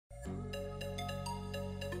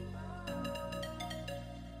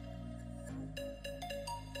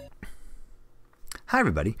Hi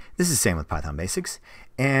everybody, this is Sam with Python Basics,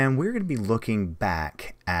 and we're going to be looking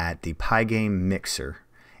back at the Pygame mixer,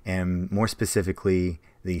 and more specifically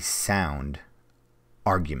the sound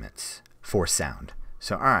arguments for sound.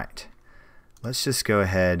 So alright, let's just go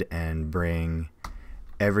ahead and bring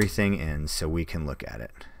everything in so we can look at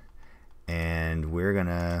it. And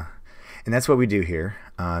that's what we do here.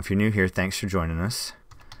 If you're new here, thanks for joining us.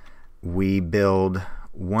 We build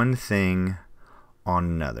one thing on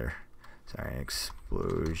another. Sorry,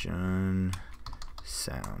 explosion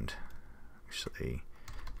sound. Actually,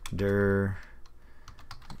 dir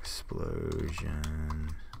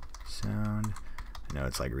explosion sound. I know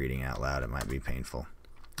it's like reading out loud, it might be painful.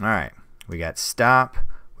 Alright, we got stop,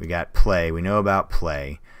 we got play, we know about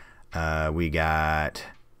play. We got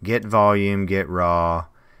get volume, get raw,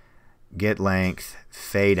 get length,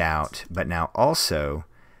 fade out, but now also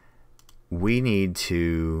we need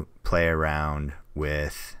to play around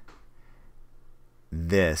with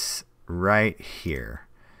this right here.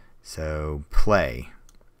 So play.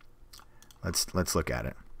 Let's look at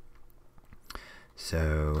it.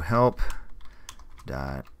 So help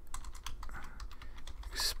dot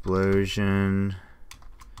explosion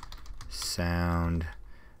sound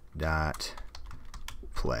dot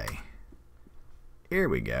play. Here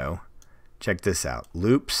we go. Check this out.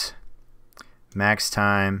 Loops, max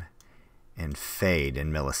time, and fade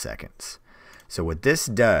in milliseconds. So what this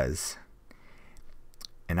does,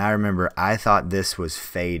 and I remember I thought this was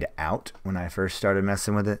fade out when I first started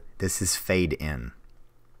messing with it. This is fade in.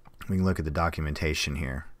 We can look at the documentation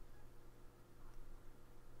here.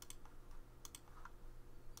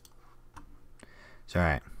 So,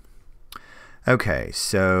 alright. Okay,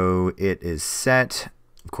 so it is set.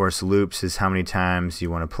 Of course, loops is how many times you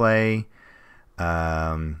want to play.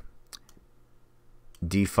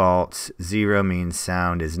 Default 0 means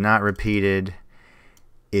sound is not repeated.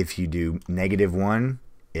 If you do -1,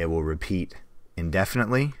 it will repeat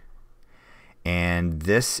indefinitely. And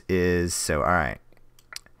this is, so alright,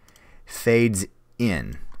 fades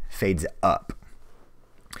in, fades up.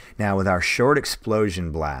 Now with our short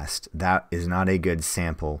explosion blast, that is not a good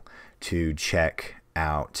sample to check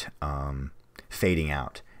out fading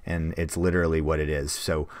out, and it's literally what it is.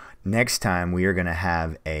 So next time we are going to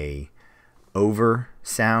have a over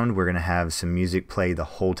sound. We're going to have some music play the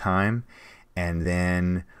whole time, and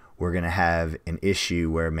then we're going to have an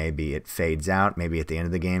issue where maybe it fades out, maybe at the end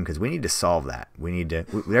of the game, because we need to solve that.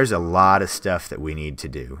 There's a lot of stuff that we need to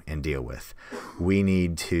do and deal with. We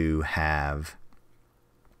need to have,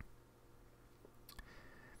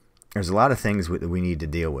 there's a lot of things that we need to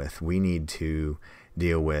deal with. We need to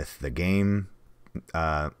deal with the game.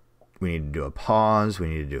 We need to do a pause. We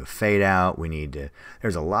need to do a fade out.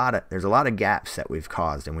 There's a lot of gaps that we've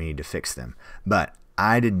caused, and we need to fix them. But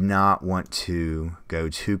I did not want to go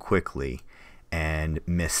too quickly and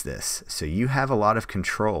miss this. So you have a lot of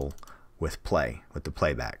control with the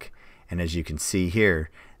playback. And as you can see here,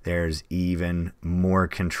 there's even more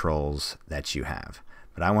controls that you have.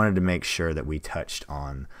 But I wanted to make sure that we touched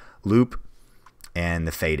on loop and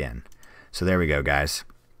the fade in. So there we go, guys.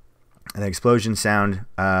 The explosion sound,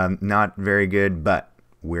 not very good, but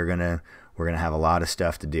we're gonna have a lot of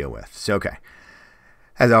stuff to deal with. So okay.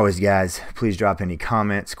 As always, guys, please drop any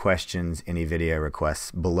comments, questions, any video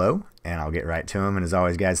requests below, and I'll get right to them. And as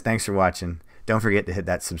always, guys, thanks for watching. Don't forget to hit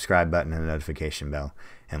that subscribe button and the notification bell,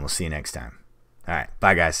 and we'll see you next time. All right,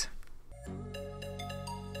 bye, guys.